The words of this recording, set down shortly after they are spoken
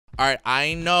All right,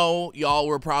 I know y'all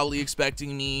were probably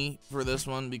expecting me for this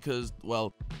one because,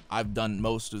 well, I've done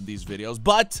most of these videos,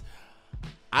 but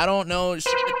I don't know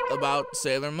shit about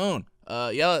Sailor Moon.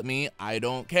 Yell at me, I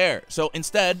don't care. So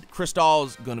instead,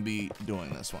 Crystal's gonna be doing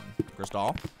this one.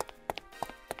 Crystal?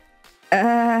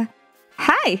 Hi.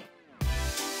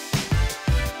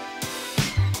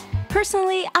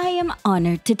 Personally, I am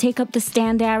honored to take up the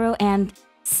stand arrow and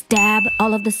stab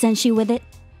all of the Senshi with it.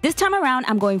 This time around,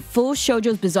 I'm going full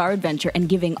Shoujo's Bizarre Adventure and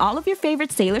giving all of your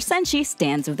favorite Sailor Senshi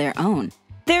stands of their own.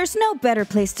 There's no better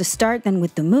place to start than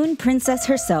with the Moon Princess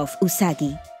herself,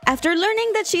 Usagi. After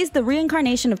learning that she's the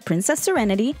reincarnation of Princess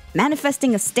Serenity,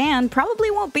 manifesting a stand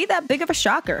probably won't be that big of a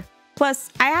shocker.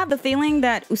 Plus, I have the feeling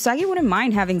that Usagi wouldn't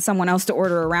mind having someone else to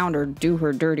order around or do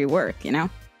her dirty work, you know?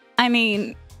 I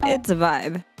mean, it's a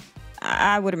vibe.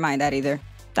 I wouldn't mind that either.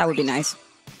 That would be nice.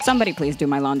 Somebody please do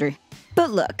my laundry.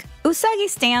 But look,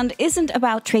 Usagi's stand isn't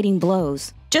about trading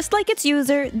blows. Just like its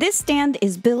user, this stand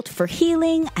is built for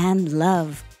healing and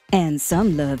love. And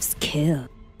some loves kill.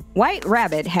 White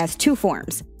Rabbit has two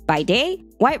forms. By day,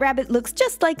 White Rabbit looks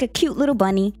just like a cute little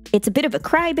bunny. It's a bit of a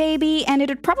crybaby, and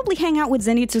it'd probably hang out with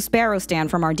Zenitsu Sparrow stand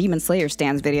from our Demon Slayer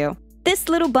stands video. This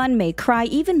little bun may cry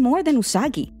even more than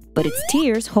Usagi, but its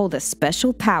tears hold a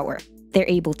special power. They're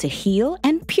able to heal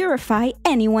and purify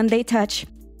anyone they touch.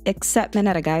 Except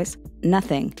Mineta, guys.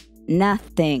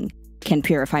 Nothing can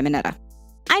purify Mineta.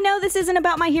 I know this isn't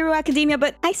about My Hero Academia,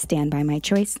 but I stand by my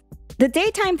choice. The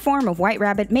daytime form of White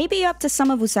Rabbit may be up to some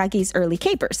of Usagi's early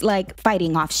capers, like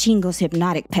fighting off Shingo's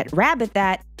hypnotic pet rabbit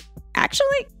that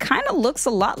actually kind of looks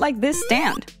a lot like this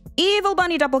stand. Evil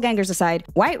bunny doppelgangers aside,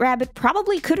 White Rabbit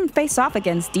probably couldn't face off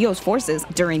against Dio's forces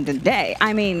during the day.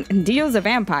 I mean, Dio's a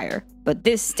vampire. But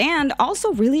this stand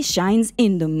also really shines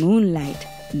in the moonlight.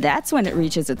 That's when it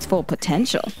reaches its full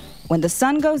potential. When the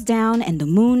sun goes down and the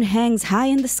moon hangs high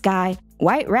in the sky,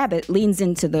 White Rabbit leans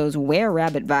into those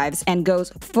were-rabbit vibes and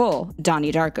goes full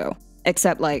Donnie Darko.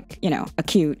 Except like, you know, a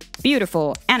cute,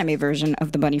 beautiful anime version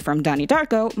of the bunny from Donnie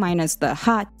Darko, minus the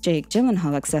hot Jake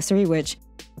Gyllenhaal accessory, which,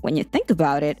 when you think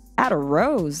about it, add a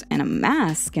rose and a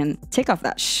mask and take off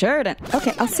that shirt and...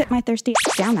 Okay, I'll sit my thirsty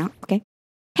down now, okay?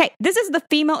 Hey, this is the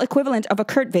female equivalent of a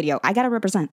Kurt video. I gotta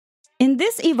represent. In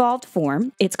this evolved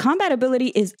form, its combat ability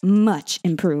is much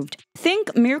improved.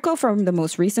 Think Mirko from the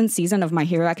most recent season of My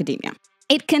Hero Academia.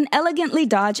 It can elegantly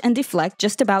dodge and deflect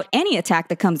just about any attack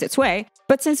that comes its way,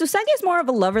 but since Usagi is more of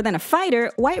a lover than a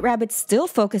fighter, White Rabbit still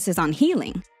focuses on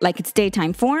healing. Like its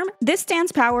daytime form, this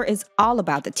stand's power is all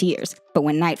about the tears, but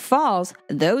when night falls,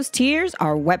 those tears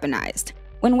are weaponized.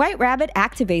 When White Rabbit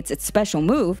activates its special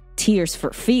move, Tears for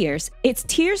Fears, its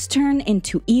tears turn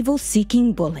into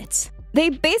evil-seeking bullets. They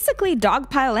basically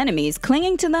dogpile enemies,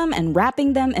 clinging to them and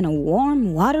wrapping them in a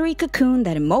warm, watery cocoon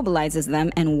that immobilizes them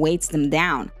and weights them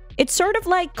down. It's sort of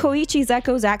like Koichi's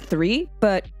Echoes Act 3,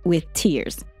 but with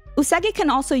tears. Usagi can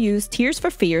also use Tears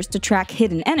for Fears to track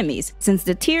hidden enemies, since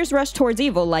the tears rush towards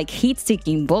evil like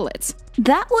heat-seeking bullets.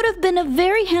 That would have been a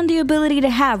very handy ability to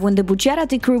have when the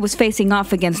Bucciarati crew was facing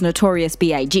off against Notorious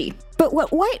B.I.G. But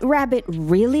what White Rabbit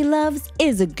really loves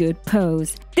is a good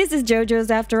pose. This is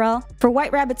JoJo's after all. For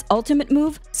White Rabbit's ultimate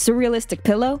move, Surrealistic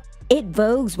Pillow, it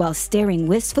vogues while staring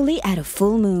wistfully at a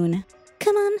full moon.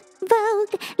 Come on,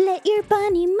 Vogue, let your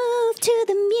bunny move to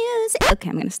the music. Okay,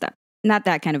 I'm gonna stop. Not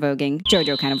that kind of voguing,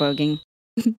 JoJo kind of voguing.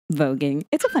 Voguing,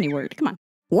 it's a funny word, come on.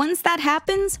 Once that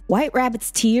happens, White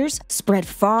Rabbit's tears spread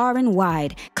far and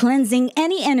wide, cleansing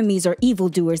any enemies or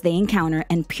evildoers they encounter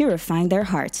and purifying their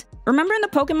hearts. Remember in the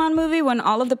Pokemon movie when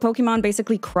all of the Pokemon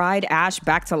basically cried Ash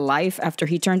back to life after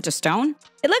he turned to stone?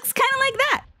 It looks kind of like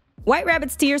that. White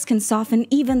Rabbit's tears can soften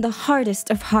even the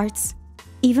hardest of hearts.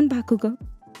 Even Bakugo.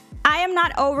 I am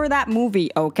not over that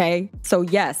movie, okay? So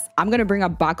yes, I'm gonna bring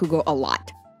up Bakugo a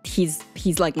lot.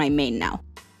 He's like my main now.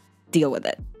 Deal with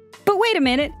it. But wait a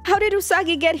minute, how did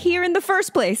Usagi get here in the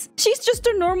first place? She's just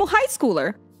a normal high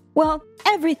schooler. Well,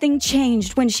 everything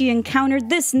changed when she encountered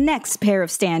this next pair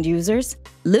of stand users,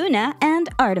 Luna and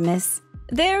Artemis.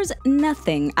 There's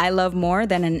nothing I love more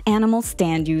than an animal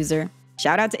stand user.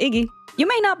 Shout out to Iggy. You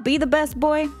may not be the best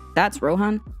boy, that's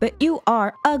Rohan, but you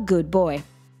are a good boy.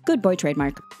 Good boy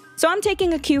trademark. So I'm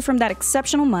taking a cue from that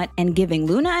exceptional mutt and giving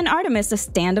Luna and Artemis a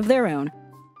stand of their own.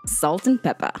 Salt and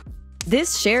pepper.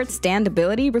 This shared stand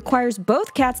ability requires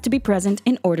both cats to be present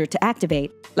in order to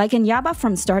activate. Like in Yaba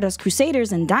from Stardust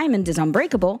Crusaders and Diamond is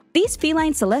Unbreakable, these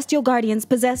feline celestial guardians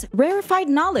possess rarefied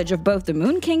knowledge of both the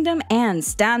Moon Kingdom and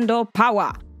stand-up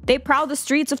power. They prowl the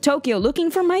streets of Tokyo looking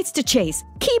for mites to chase,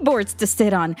 keyboards to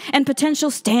sit on, and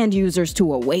potential stand users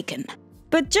to awaken.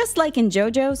 But just like in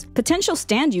JoJo's, potential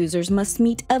stand users must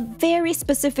meet a very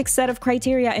specific set of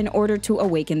criteria in order to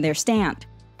awaken their stand.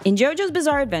 In JoJo's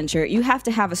Bizarre Adventure, you have to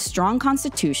have a strong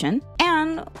constitution,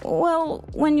 and, well,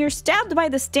 when you're stabbed by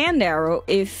the stand arrow,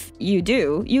 if you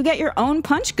do, you get your own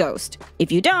punch ghost.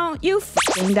 If you don't, you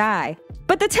f***ing die.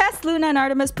 But the test Luna and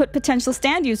Artemis put potential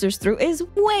stand users through is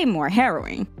way more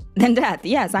harrowing than death,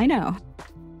 yes, I know.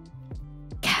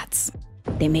 Cats.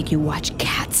 They make you watch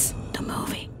Cats, the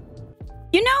movie.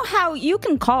 You know how you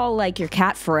can call, like, your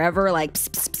cat forever, like, pss,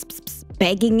 pss, pss, pss, pss,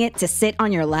 begging it to sit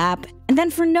on your lap, and then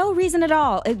for no reason at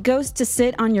all, it goes to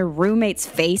sit on your roommate's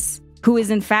face, who is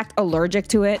in fact allergic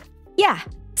to it? Yeah,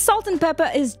 Salt and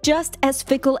Pepper is just as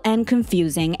fickle and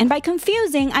confusing, and by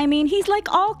confusing, I mean he's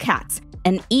like all cats.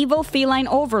 An evil feline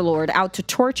overlord out to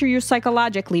torture you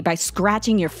psychologically by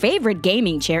scratching your favorite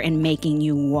gaming chair and making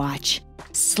you watch.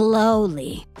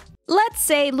 Slowly. Let's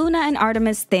say Luna and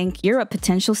Artemis think you're a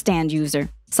potential stand user.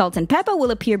 Salt and Pepper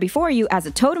will appear before you as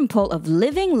a totem pole of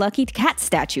living lucky cat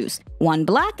statues, one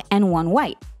black and one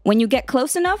white. When you get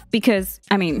close enough, because,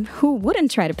 I mean, who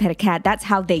wouldn't try to pet a cat? That's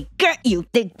how they get you.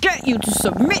 They get you to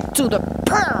submit to the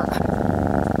purr.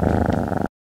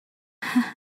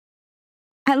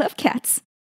 I love cats.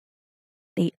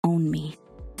 They own me.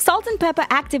 Salt and Pepper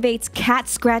activates cat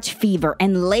scratch fever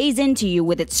and lays into you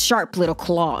with its sharp little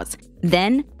claws.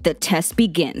 Then, the test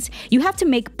begins. You have to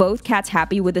make both cats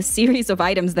happy with a series of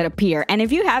items that appear, and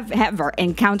if you have ever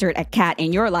encountered a cat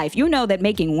in your life, you know that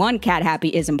making one cat happy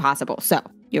is impossible. So,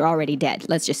 you're already dead.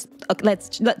 Let's just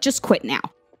quit now.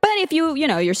 But if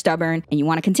you're stubborn and you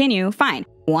want to continue, fine.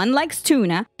 One likes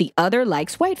tuna, the other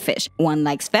likes whitefish. One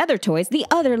likes feather toys, the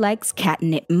other likes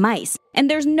catnip mice. And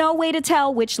there's no way to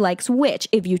tell which likes which.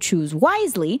 If you choose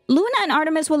wisely, Luna and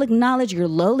Artemis will acknowledge your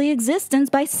lowly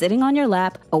existence by sitting on your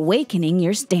lap, awakening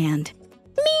your stand.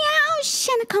 Meow,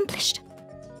 mission accomplished.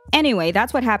 Anyway,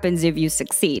 that's what happens if you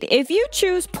succeed. If you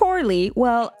choose poorly,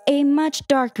 well, a much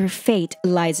darker fate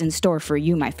lies in store for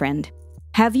you, my friend.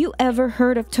 Have you ever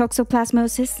heard of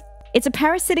toxoplasmosis? It's a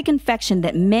parasitic infection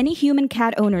that many human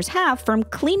cat owners have from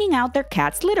cleaning out their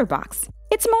cat's litter box.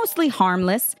 It's mostly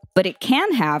harmless, but it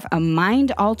can have a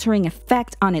mind-altering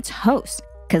effect on its host,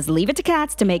 cause leave it to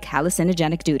cats to make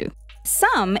hallucinogenic doo-doo.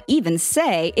 Some even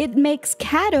say it makes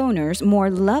cat owners more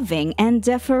loving and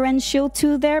deferential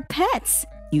to their pets.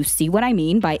 You see what I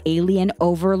mean by alien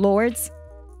overlords?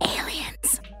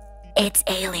 Aliens. It's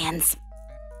aliens.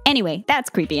 Anyway, that's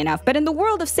creepy enough, but in the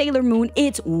world of Sailor Moon,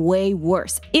 it's way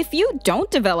worse. If you don't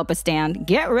develop a stand,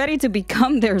 get ready to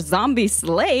become their zombie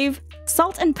slave.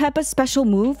 Salt and Pepper's special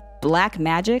move, Black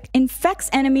Magic, infects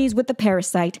enemies with the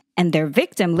parasite, and their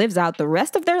victim lives out the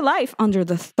rest of their life under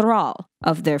the thrall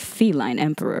of their feline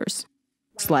emperors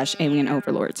 / alien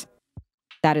overlords.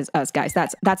 That is us, guys.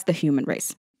 That's the human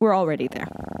race. We're already there.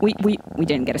 We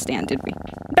didn't get a stand, did we?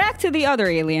 Back to the other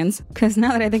aliens, because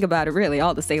now that I think about it, really,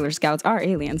 all the Sailor Scouts are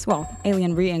aliens. Well,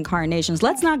 alien reincarnations.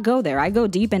 Let's not go there. I go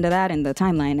deep into that in the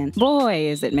timeline, and boy,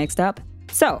 is it mixed up.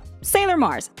 So, Sailor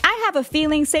Mars. I have a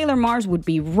feeling Sailor Mars would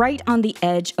be right on the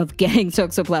edge of getting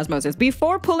toxoplasmosis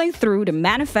before pulling through to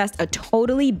manifest a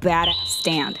totally badass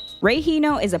stand. Rei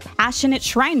Hino is a passionate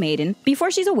shrine maiden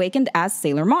before she's awakened as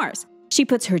Sailor Mars. She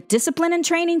puts her discipline and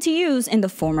training to use in the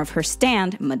form of her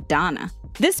stand, Madonna.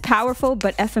 This powerful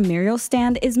but ephemeral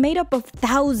stand is made up of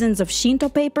thousands of Shinto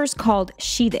papers called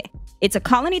shide. It's a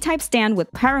colony-type stand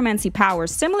with pyromancy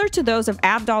powers similar to those of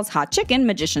Abdal's hot chicken,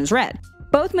 Magician's Red.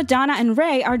 Both Madonna and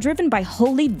Rei are driven by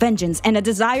holy vengeance and a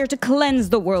desire to cleanse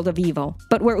the world of evil.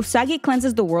 But where Usagi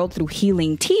cleanses the world through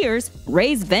healing tears,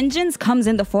 Rei's vengeance comes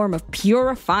in the form of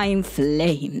purifying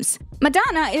flames.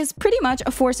 Madonna is pretty much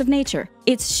a force of nature.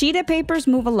 Its shide papers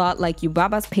move a lot like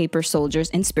Yubaba's paper soldiers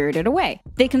in Spirited Away.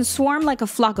 They can swarm like a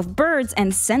flock of birds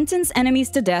and sentence enemies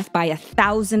to death by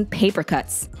 1,000 paper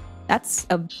cuts. That's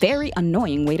a very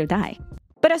annoying way to die.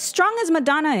 But as strong as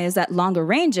Madonna is at longer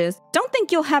ranges, don't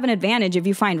think you'll have an advantage if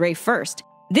you find Rei first.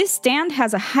 This stand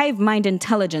has a hive mind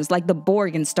intelligence like the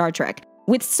Borg in Star Trek.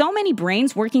 With so many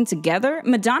brains working together,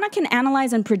 Madonna can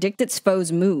analyze and predict its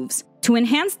foes' moves. To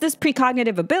enhance this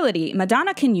precognitive ability,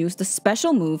 Madonna can use the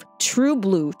special move True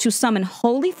Blue to summon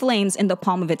holy flames in the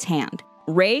palm of its hand.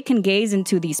 Rei can gaze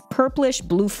into these purplish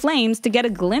blue flames to get a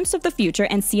glimpse of the future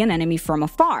and see an enemy from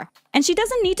afar. And she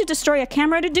doesn't need to destroy a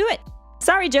camera to do it.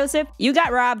 Sorry, Joseph, you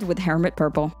got robbed with Hermit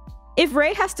Purple. If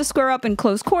Rei has to square up in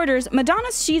close quarters,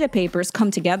 Madonna's shide papers come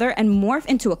together and morph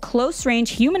into a close-range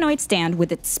humanoid stand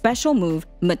with its special move,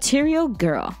 Material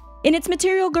Girl. In its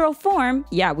Material Girl form,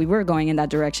 yeah, we were going in that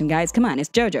direction, guys. Come on, it's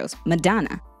JoJo's.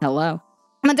 Madonna. Hello.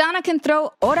 Madonna can throw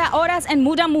ora-oras and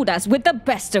muda-mudas with the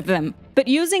best of them. But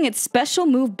using its special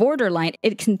move Borderline,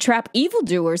 it can trap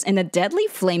evildoers in a deadly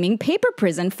flaming paper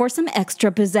prison for some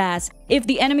extra pizzazz. If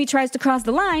the enemy tries to cross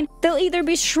the line, they'll either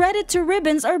be shredded to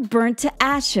ribbons or burnt to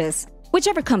ashes.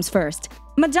 Whichever comes first.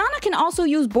 Madonna can also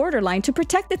use Borderline to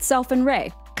protect itself and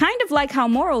Rei, kind of like how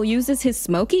Moro uses his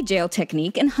smoky jail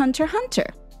technique in Hunter x Hunter.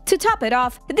 To top it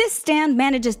off, this stand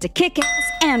manages to kick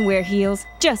ass and wear heels,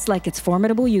 just like its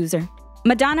formidable user.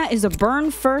 Madonna is a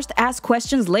burn first, ask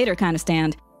questions later kind of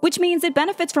stand, which means it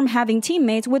benefits from having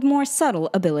teammates with more subtle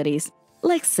abilities,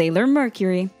 like Sailor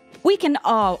Mercury. We can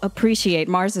all appreciate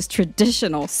Mars's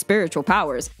traditional spiritual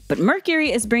powers, but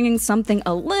Mercury is bringing something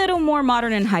a little more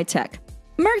modern and high-tech.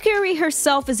 Mercury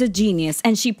herself is a genius,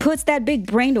 and she puts that big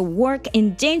brain to work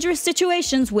in dangerous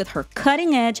situations with her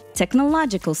cutting-edge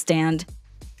technological stand,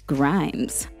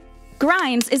 Grimes.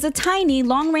 Grimes is a tiny,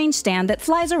 long-range stand that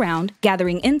flies around,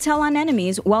 gathering intel on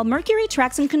enemies while Mercury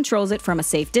tracks and controls it from a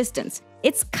safe distance.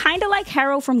 It's kinda like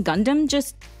Harrow from Gundam,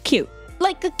 just cute.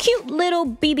 Like a cute little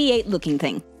BB-8 looking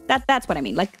thing. That's what I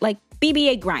mean, like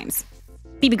BB-8 Grimes.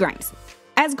 BB Grimes.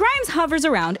 As Grimes hovers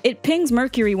around, it pings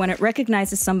Mercury when it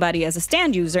recognizes somebody as a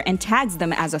stand user and tags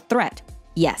them as a threat.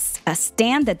 Yes, a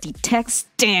stand that detects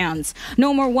stands.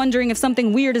 No more wondering if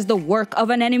something weird is the work of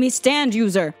an enemy stand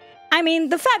user. I mean,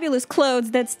 the fabulous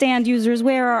clothes that stand users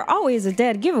wear are always a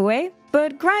dead giveaway,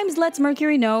 but Grimes lets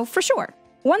Mercury know for sure.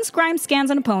 Once Grimes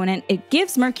scans an opponent, it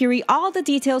gives Mercury all the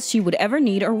details she would ever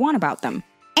need or want about them.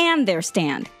 And their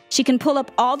stand. She can pull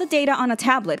up all the data on a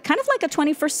tablet, kind of like a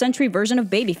 21st century version of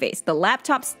Babyface, the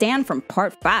laptop stand from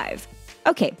Part 5.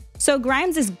 Okay, so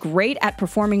Grimes is great at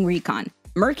performing recon.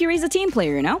 Mercury's a team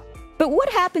player, you know? But what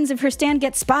happens if her stand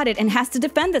gets spotted and has to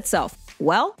defend itself?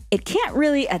 Well, it can't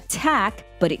really attack,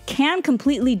 but it can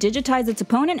completely digitize its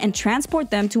opponent and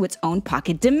transport them to its own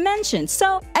pocket dimension,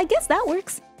 so I guess that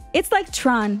works. It's like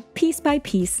Tron, piece by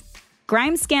piece.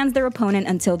 Grimes scans their opponent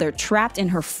until they're trapped in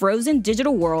her frozen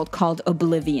digital world called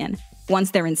Oblivion.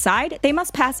 Once they're inside, they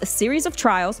must pass a series of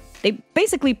trials. They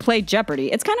basically play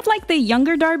Jeopardy. It's kind of like the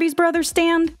younger Darby's brother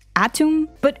stand, Atum.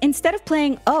 But instead of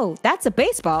playing, oh, that's a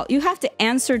baseball, you have to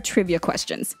answer trivia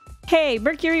questions. Hey,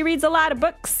 Mercury reads a lot of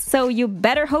books, so you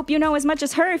better hope you know as much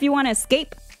as her if you want to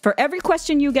escape. For every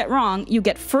question you get wrong, you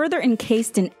get further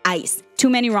encased in ice. Too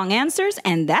many wrong answers,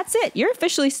 and that's it. You're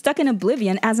officially stuck in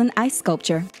oblivion as an ice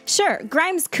sculpture. Sure,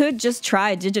 Grimes could just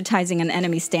try digitizing an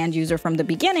enemy stand user from the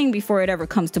beginning before it ever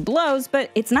comes to blows, but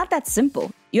it's not that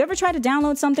simple. You ever try to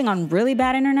download something on really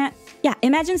bad internet? Yeah,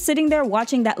 imagine sitting there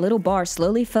watching that little bar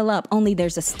slowly fill up, only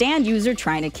there's a stand user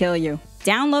trying to kill you.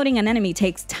 Downloading an enemy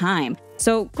takes time.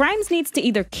 So Grimes needs to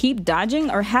either keep dodging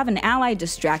or have an ally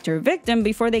distract her victim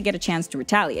before they get a chance to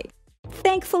retaliate.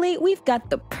 Thankfully, we've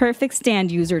got the perfect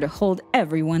stand user to hold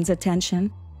everyone's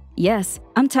attention. Yes,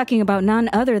 I'm talking about none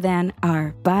other than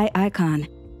our bi-icon,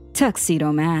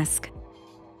 Tuxedo Mask.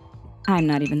 I'm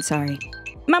not even sorry.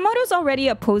 Mamoru's already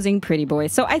a posing pretty boy,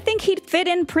 so I think he'd fit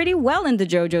in pretty well in the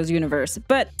JoJo's universe.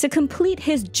 But to complete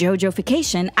his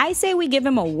JoJofication, I say we give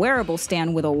him a wearable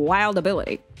stand with a wild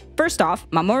ability. First off,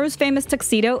 Mamoru's famous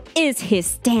tuxedo is his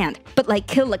stand, but like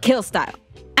Kill la Kill style.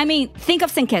 I mean, think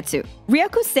of Senketsu.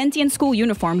 Ryoku's sentient school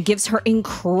uniform gives her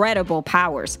incredible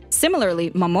powers. Similarly,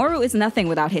 Mamoru is nothing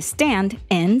without his stand,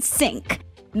 N-Sync.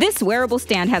 This wearable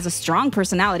stand has a strong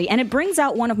personality, and it brings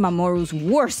out one of Mamoru's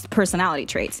worst personality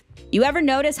traits. You ever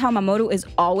notice how Mamoru is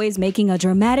always making a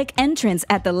dramatic entrance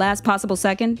at the last possible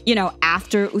second? You know,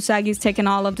 after Usagi's taken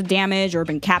all of the damage or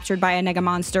been captured by a Nega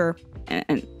monster?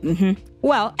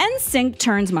 Well, N-Sync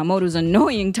turns Mamoru's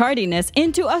annoying tardiness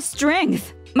into a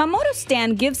strength. Mamoru's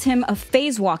stand gives him a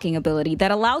phase-walking ability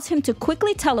that allows him to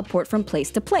quickly teleport from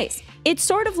place to place. It's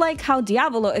sort of like how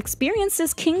Diavolo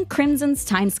experiences King Crimson's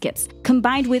time skips,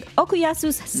 combined with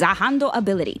Okuyasu's Zahando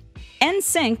ability.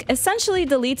 N-Sync essentially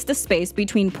deletes the space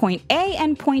between point A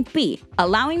and point B,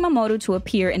 allowing Mamoru to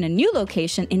appear in a new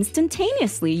location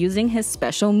instantaneously using his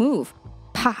special move,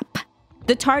 Pop.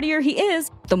 The tardier he is,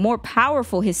 the more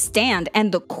powerful his stand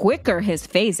and the quicker his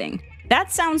phasing.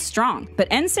 That sounds strong, but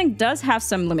N-Sync does have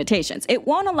some limitations. It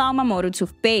won't allow Mamoru to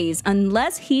phase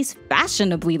unless he's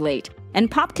fashionably late,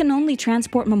 and Pop can only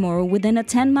transport Mamoru within a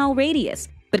 10-mile radius.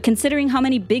 But considering how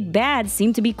many big bads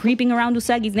seem to be creeping around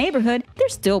Usagi's neighborhood,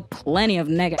 there's still plenty of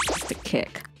nega to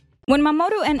kick. When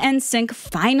Mamoru and N-Sync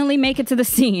finally make it to the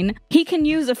scene, he can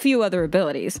use a few other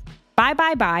abilities.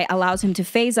 Bye allows him to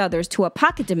phase others to a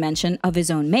pocket dimension of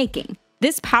his own making.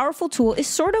 This powerful tool is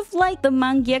sort of like the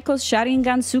Mangekko's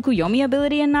Sharingan Tsukuyomi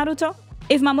ability in Naruto.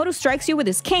 If Mamoru strikes you with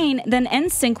his cane, then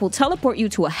N-Sync will teleport you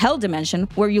to a hell dimension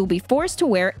where you'll be forced to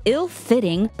wear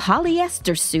ill-fitting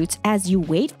polyester suits as you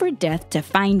wait for death to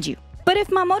find you. But But if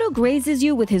Mamoru grazes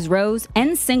you with his rose,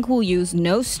 NSYNC will use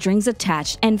no strings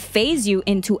attached and phase you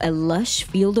into a lush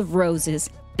field of roses.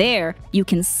 There, you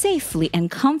can safely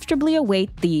and comfortably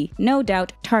await the, no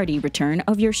doubt, tardy return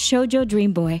of your shoujo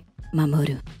dream boy,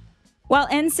 Mamoru. While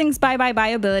NSYNC's bye-bye-bye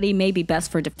ability may be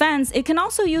best for defense, it can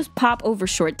also use pop over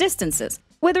short distances.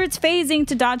 Whether it's phasing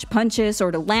to dodge punches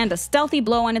or to land a stealthy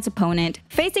blow on its opponent,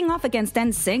 facing off against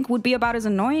NSYNC would be about as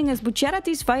annoying as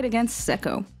Bucciarati's fight against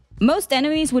Sekko. Most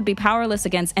enemies would be powerless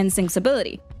against NSYNC's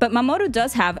ability, but Mamoru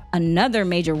does have another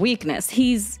major weakness.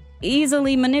 He's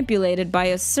easily manipulated by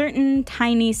a certain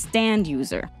tiny stand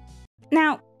user.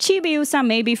 Now, Chibi-Usa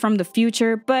may be from the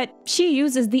future, but she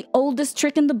uses the oldest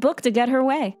trick in the book to get her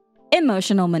way: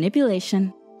 emotional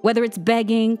manipulation. Whether it's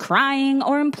begging, crying,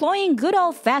 or employing good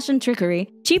old-fashioned trickery,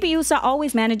 Chibi-Usa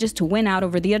always manages to win out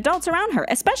over the adults around her,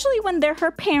 especially when they're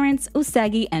her parents,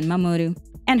 Usagi and Mamoru.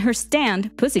 And her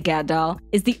stand, Pussycat Doll,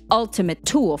 is the ultimate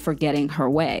tool for getting her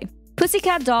way.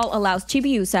 Pussycat Doll allows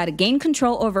Chibi-Usa to gain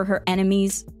control over her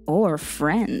enemies or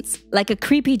friends. Like a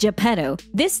creepy Geppetto,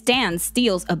 this stand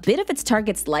steals a bit of its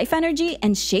target's life energy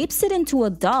and shapes it into a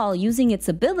doll using its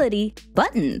ability,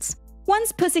 Buttons.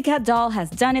 Once Pussycat Doll has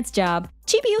done its job,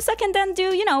 Chibi-Usa can then do,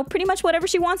 pretty much whatever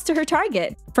she wants to her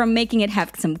target. From making it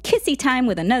have some kissy time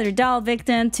with another doll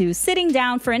victim to sitting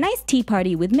down for a nice tea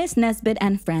party with Miss Nesbit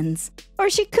and friends. Or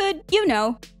she could,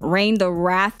 rain the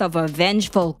wrath of a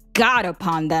vengeful god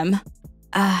upon them.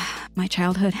 My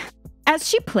childhood. As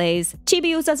she plays,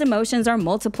 Chibi-Usa's emotions are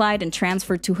multiplied and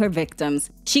transferred to her victims.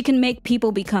 She can make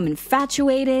people become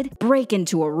infatuated, break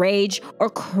into a rage, or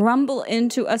crumble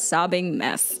into a sobbing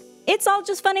mess. It's all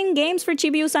just fun and games for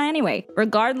Chibi-Usa anyway,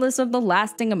 regardless of the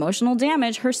lasting emotional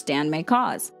damage her stand may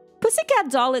cause. Pussycat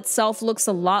Doll itself looks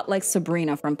a lot like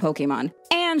Sabrina from Pokemon.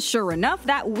 And sure enough,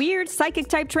 that weird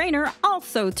psychic-type trainer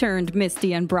also turned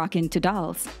Misty and Brock into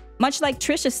dolls. Much like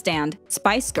Trisha's stand,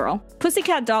 Spice Girl,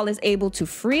 Pussycat Doll is able to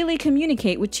freely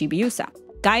communicate with Chibi-Usa,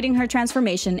 guiding her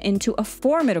transformation into a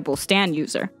formidable stand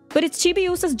user. But it's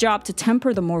Chibi-Usa's job to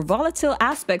temper the more volatile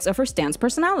aspects of her stand's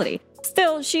personality.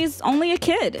 Still, she's only a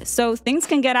kid, so things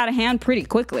can get out of hand pretty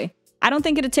quickly. I don't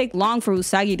think it'd take long for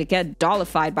Usagi to get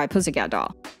dollified by Pussycat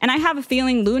Doll. And I have a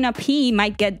feeling Luna P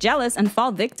might get jealous and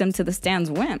fall victim to the stand's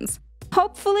whims.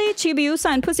 Hopefully, Chibi-Usa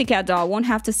and Pussycat Doll won't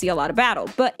have to see a lot of battle,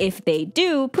 but if they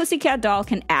do, Pussycat Doll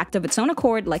can act of its own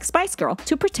accord like Spice Girl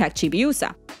to protect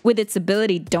Chibi-Usa. With its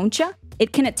ability Don'tcha,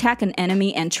 it can attack an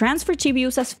enemy and transfer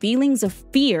Chibi-Usa's feelings of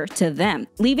fear to them,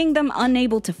 leaving them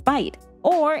unable to fight.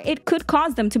 Or it could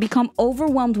cause them to become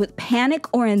overwhelmed with panic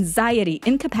or anxiety,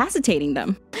 incapacitating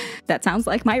them. That sounds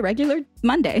like my regular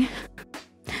Monday.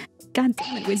 God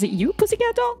damn it, was it you,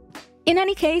 Pussycat Doll? In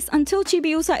any case, until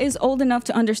Chibi-Usa is old enough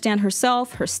to understand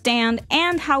herself, her stand,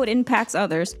 and how it impacts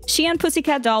others, she and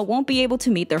Pussycat Doll won't be able to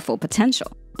meet their full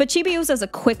potential. But Chibi-Usa is a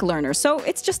quick learner, so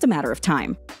it's just a matter of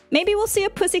time. Maybe we'll see a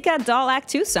Pussycat Doll Act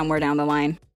 2 somewhere down the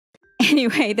line.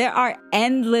 Anyway, there are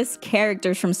endless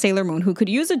characters from Sailor Moon who could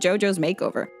use a JoJo's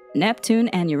makeover. Neptune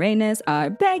and Uranus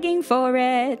are begging for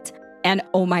it. And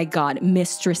oh my god,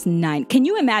 Mistress 9. Can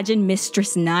you imagine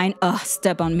Mistress 9? Ugh,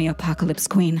 step on me, Apocalypse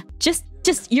Queen.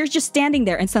 You're just standing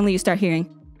there and suddenly you start hearing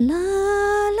la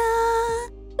la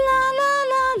la la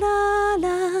la la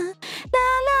la la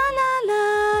la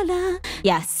la la.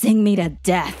 Yeah, sing me to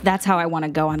death. That's how I want to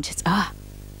go. I'm just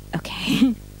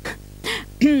okay.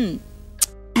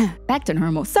 Back to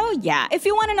normal. So yeah, if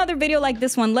you want another video like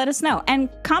this one, let us know. And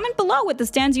comment below with the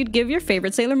stands you'd give your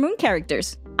favorite Sailor Moon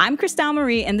characters. I'm Crystal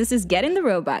Marie, and this is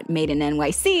GetintheRobot, made in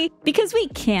NYC, because we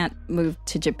can't move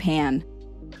to Japan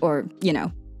or,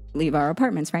 leave our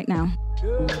apartments right now.